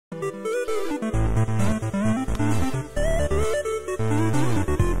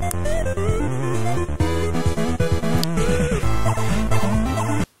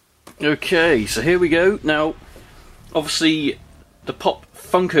Okay, so here we go. Now, obviously, the Pop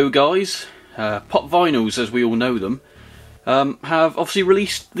Funko guys, Pop Vinyls as we all know them, have obviously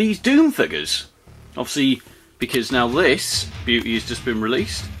released these Doom figures. Obviously, because now this beauty has just been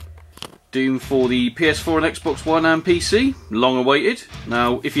released. Doom for the PS4 and Xbox One and PC, long awaited.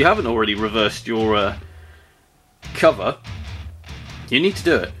 Now, if you haven't already reversed your cover, you need to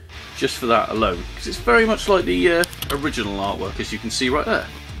do it, just for that alone, because it's very much like the original artwork, as you can see right there.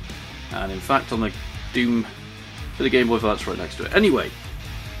 And in fact, on the Doom for the Game Boy Advance, right next to it. Anyway,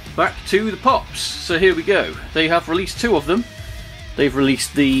 back to the Pops. So here we go. They have released two of them. They've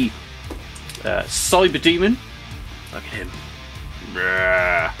released the Cyberdemon. Look at him.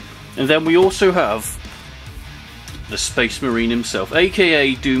 And then we also have the Space Marine himself,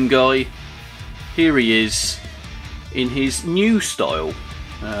 aka Doom Guy. Here he is in his new style.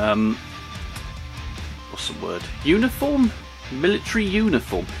 What's the word? Uniform? Military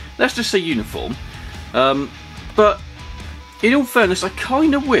uniform. Let's just say uniform. But in all fairness, I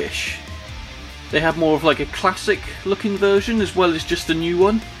kind of wish they had more of like a classic looking version as well as just the new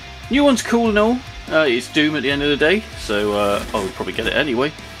one. New one's cool and all. It's Doom at the end of the day, so I would probably get it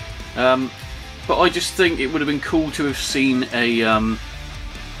anyway. But I just think it would have been cool to have seen a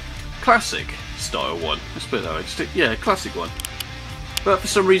classic style one. Let's put it that way. Just yeah, classic one. But for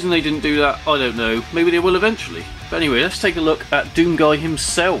some reason they didn't do that. I don't know. Maybe they will eventually. But anyway, let's take a look at Doom Guy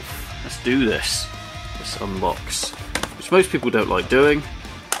himself. Let's do this. Let's unbox. Which most people don't like doing.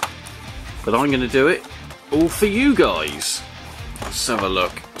 But I'm going to do it all for you guys. Let's have a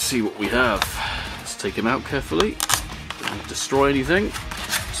look. See what we have. Let's take him out carefully. Don't destroy anything.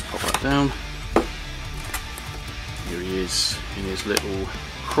 Let's pop that down. Here he is in his little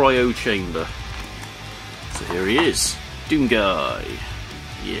cryo chamber. So here he is. Doom Guy.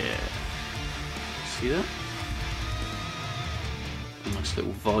 Yeah. See that? Nice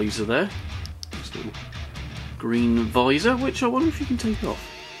little visor there. Nice little green visor, which I wonder if you can take off.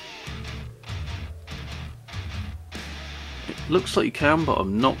 It looks like you can, but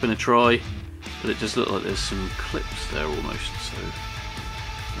I'm not going to try. But it does look like there's some clips there almost, so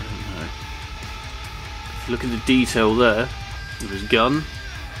I don't know. If you look at the detail there, with his gun,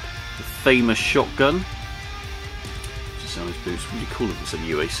 the famous shotgun. Just on his boots, what do you call it? It's a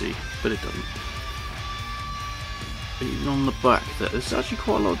UAC, but it doesn't. Even on the back there's actually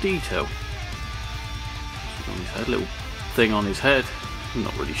quite a lot of detail. On his head, little thing on his head, I'm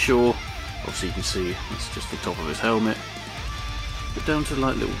not really sure. Obviously you can see that's just the top of his helmet. But down to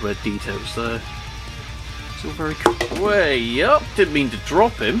like little red details there. It's all very cool. Way up! Didn't mean to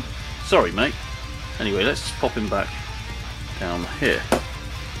drop him. Sorry mate. Anyway, let's just pop him back down here.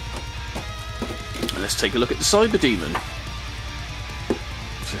 And let's take a look at the Cyberdemon.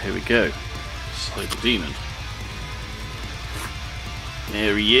 So here we go. Cyberdemon.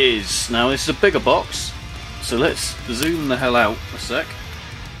 There he is. Now this is a bigger box, so let's zoom the hell out a sec,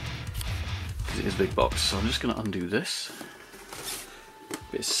 because it is a big box. So I'm just going to undo this.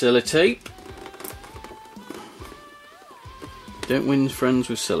 Bit of sellotape. Don't win friends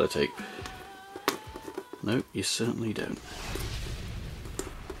with sellotape. No, you certainly don't.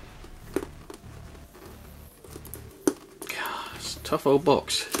 God, it's a tough old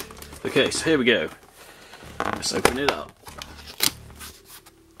box. Okay, so here we go. Let's open it up.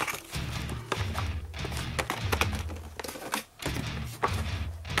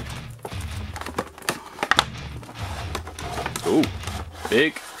 Oh,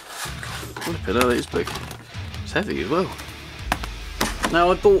 big. Flipping hell, it is big. It's heavy as well.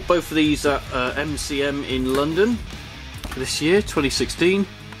 Now, I bought both of these at MCM in London this year, 2016.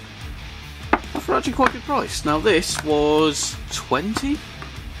 For actually quite a good price. Now, this was 20,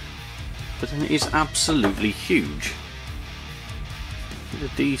 but then it is absolutely huge. Look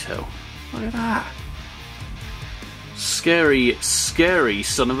at the detail. Look at that. Scary, scary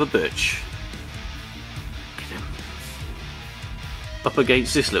son of a bitch. Up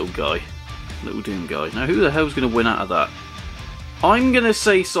against this little guy, little Doom Guy. Now who the hell's going to win out of that? I'm going to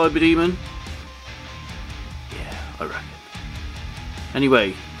say Cyberdemon. Yeah, I reckon.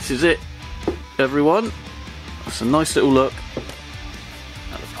 Anyway, this is it, everyone. That's a nice little look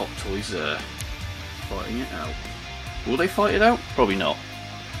at the Pop Toys fighting it out. Will they fight it out? Probably not.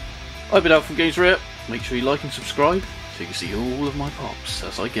 I've been out from Games Rare. Make sure you like and subscribe so you can see all of my Pops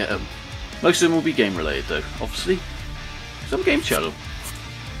as I get them. Most of them will be game related though, obviously. Some game channel.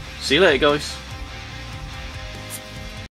 See you later, guys.